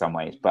masked in some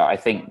ways. But I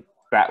think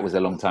that was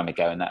a long time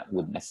ago, and that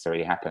wouldn't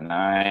necessarily happen.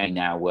 I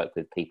now work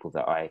with people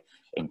that I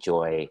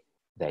enjoy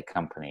their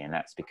company, and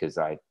that's because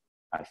I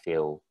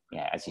feel,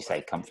 yeah, as you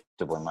say,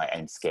 comfortable in my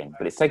own skin.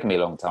 But it's taken me a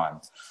long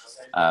time,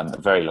 a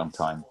very long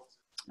time.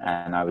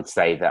 And I would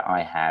say that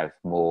I have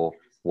more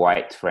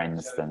white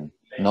friends than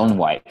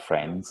non-white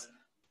friends,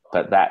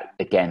 but that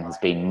again that's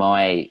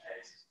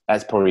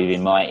probably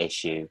been my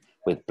issue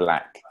with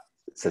black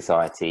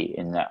society,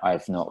 in that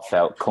I've not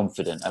felt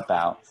confident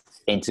about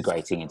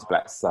integrating into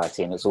black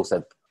society. And it's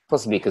also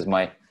possibly because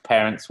my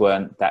parents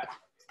weren't that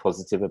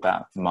positive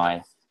about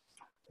my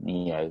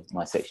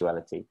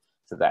sexuality,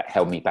 so that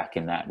held me back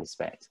in that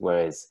respect,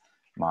 whereas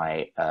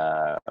my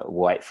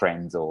white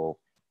friends or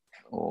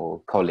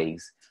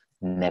colleagues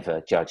never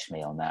judged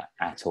me on that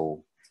at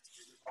all.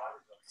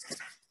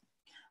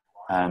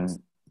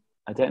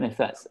 I don't know if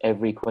that's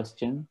every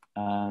question.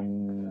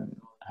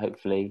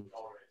 Hopefully.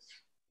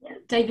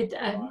 David,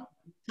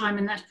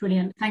 Simon, that's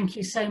brilliant. Thank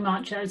you so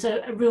much. That was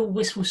a real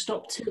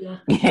whistle-stop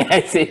tour.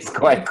 Yes, it's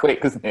quite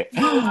quick, isn't it?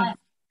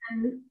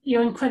 And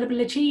your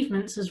incredible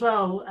achievements as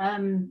well.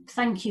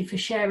 Thank you for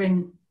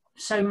sharing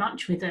so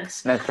much with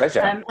us. No,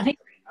 pleasure. I think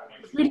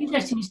it's really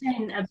interesting you're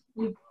saying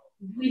we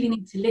really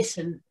need to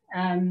listen.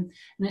 And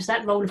there's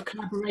that role of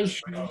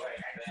collaboration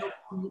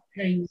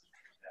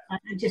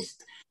and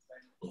just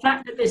the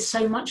fact that there's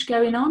so much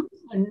going on,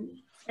 and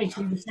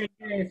basically the same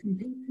area from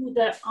people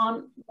that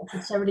aren't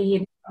necessarily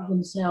in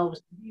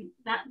themselves,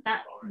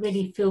 that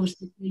really feels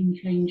the game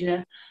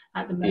changer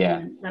at the moment.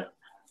 Yeah. That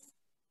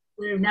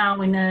we're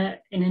now in an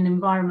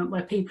environment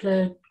where people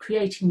are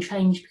creating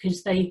change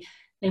because they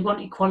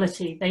want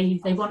equality.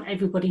 They want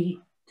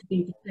everybody to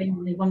be the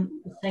same. They want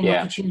the same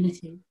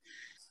opportunity.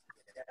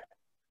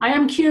 I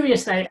am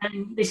curious though,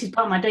 and this is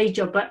part of my day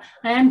job, but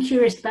I am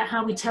curious about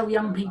how we tell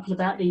young people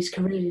about these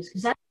careers,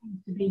 because that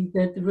seems to be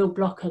the real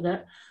blocker,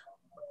 that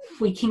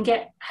we can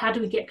get, how do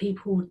we get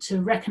people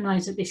to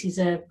recognise that this is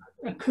a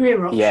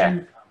career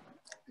option,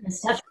 and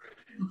such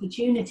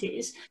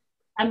opportunities,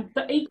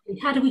 But equally,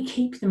 how do we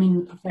keep them in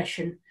the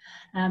profession?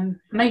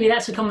 Maybe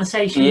that's a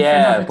conversation for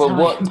Yeah, another but time.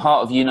 what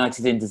part of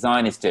United in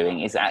Design is doing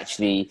is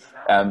actually,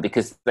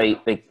 because they're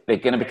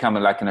going to become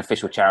like an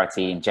official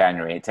charity in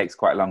January. It takes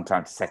quite a long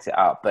time to set it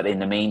up. But in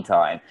the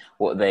meantime,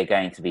 what they're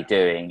going to be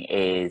doing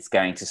is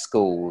going to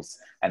schools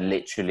and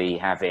literally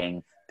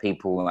having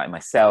people like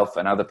myself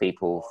and other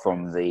people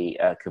from the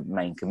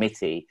main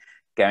committee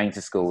going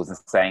to schools and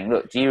saying,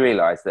 look, do you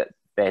realise that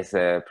there's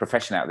a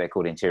profession out there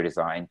called interior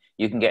design?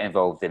 You can get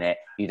involved in it.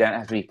 You don't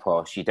have to be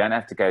posh. You don't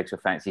have to go to a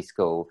fancy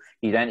school.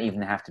 You don't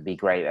even have to be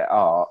great at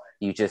art.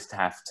 You just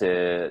have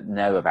to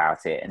know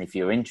about it. And if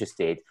you're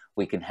interested,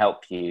 we can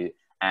help you.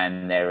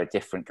 And there are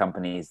different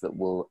companies that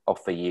will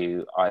offer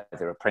you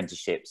either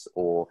apprenticeships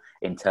or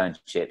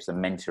internships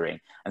and mentoring.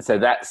 And so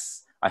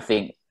that's, I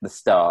think, the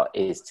start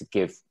is to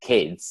give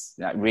kids,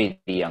 like really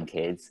young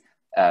kids,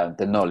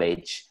 the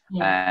knowledge,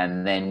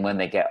 and then when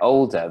they get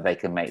older they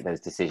can make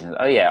those decisions.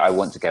 Oh yeah, I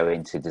want to go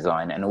into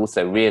design, and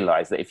also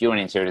realize that if you're an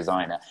interior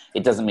designer,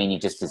 it doesn't mean you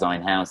just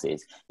design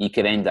houses. You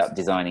could end up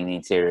designing the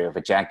interior of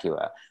a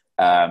Jaguar,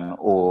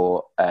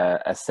 or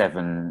a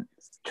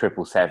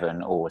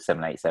 777 or a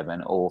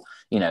 787, or,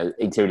 you know,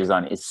 interior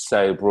design is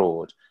so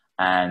broad,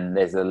 and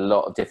there's a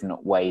lot of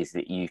different ways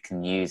that you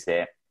can use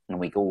it, and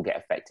we all get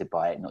affected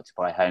by it, not to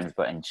buy homes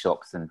but in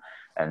shops and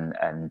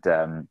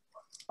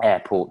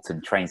airports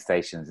and train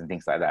stations and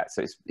things like that.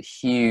 So it's a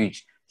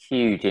huge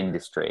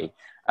industry,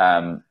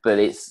 but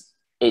it's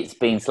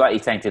been slightly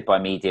tainted by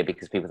media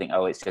because people think,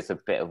 oh, it's just a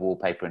bit of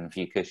wallpaper and a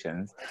few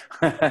cushions,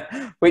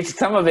 which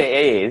some of it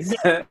is,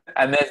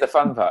 and there's the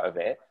fun part of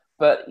it.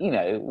 But, you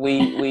know,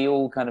 we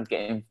all kind of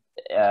get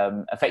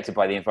affected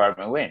by the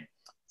environment we're in.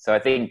 So I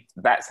think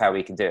that's how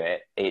we can do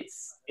it.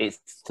 It's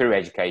through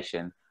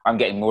education. I'm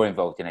getting more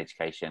involved in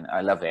education. I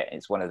love it.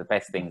 It's one of the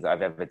best things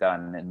I've ever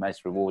done, and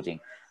most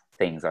rewarding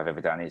things I've ever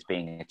done is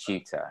being a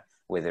tutor,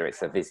 whether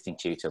it's a visiting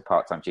tutor,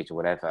 part-time tutor,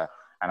 whatever.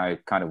 And I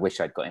kind of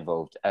wish I'd got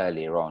involved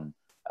earlier on.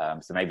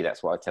 So maybe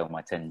that's what I tell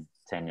my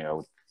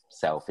 10-year-old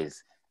self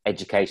is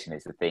education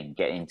is the thing.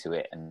 Get into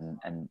it,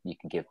 and you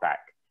can give back.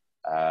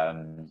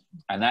 And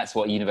that's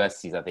what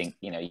universities, I think,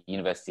 you know,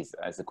 universities,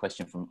 as a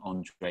question from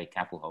Andre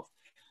Kappelhoff,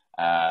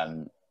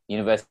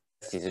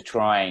 universities are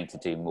trying to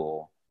do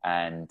more.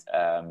 And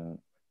I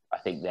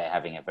think they're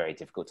having a very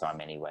difficult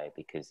time anyway,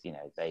 because, you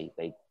know, they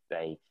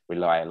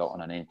rely a lot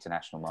on an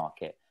international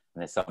market,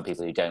 and there's some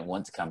people who don't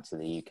want to come to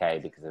the UK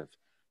because of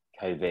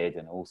COVID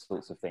and all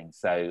sorts of things.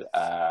 So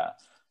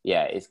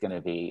yeah, it's going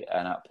to be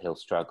an uphill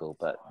struggle,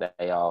 but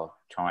they are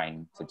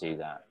trying to do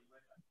that.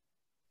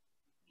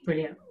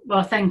 Brilliant.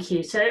 Well, thank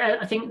you. So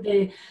I think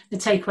the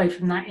takeaway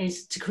from that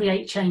is, to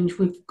create change,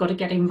 we've got to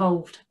get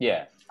involved.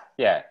 Yeah,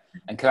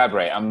 and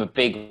collaborate. I'm a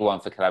big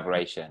one for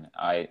collaboration.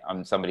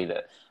 I'm somebody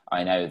that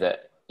I know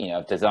that, you know,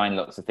 I've designed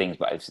lots of things,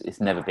 but it's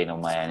never been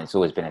on my own. It's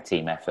always been a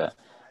team effort.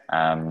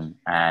 And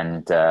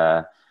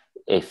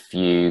if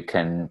you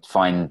can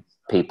find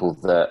people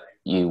that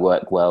you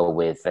work well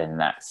with, then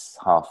that's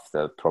half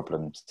the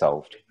problem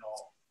solved.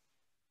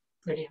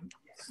 Brilliant.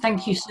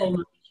 Thank you so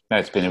much. No,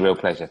 it's been a real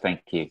pleasure.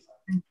 Thank you.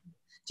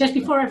 Just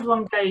before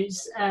everyone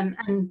goes,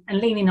 and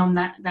leaning on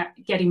that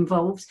get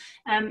involved,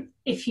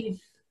 if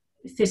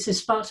this has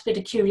sparked a bit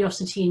of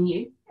curiosity in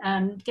you,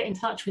 get in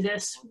touch with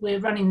us. We're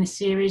running this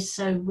series,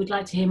 so we'd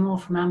like to hear more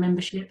from our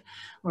membership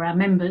or our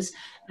members,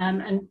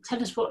 and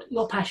tell us what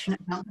you're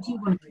passionate about, what you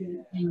want to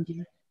create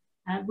change.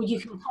 Well,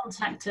 you can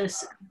contact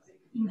us at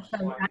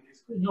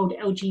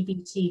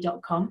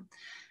info@freeholdlgbt.com,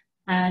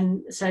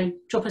 and so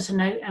drop us a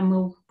note and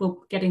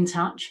we'll get in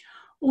touch.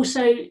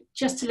 Also,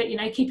 just to let you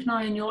know, keep an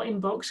eye on your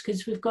inbox,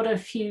 because we've got a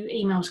few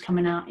emails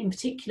coming out. In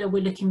particular,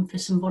 we're looking for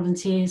some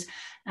volunteers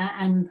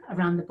and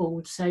around the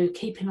board, so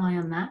keep an eye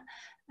on that.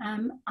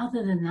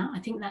 Other than that, I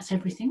think that's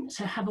everything.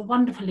 So have a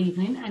wonderful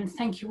evening, and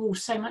thank you all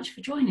so much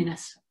for joining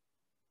us.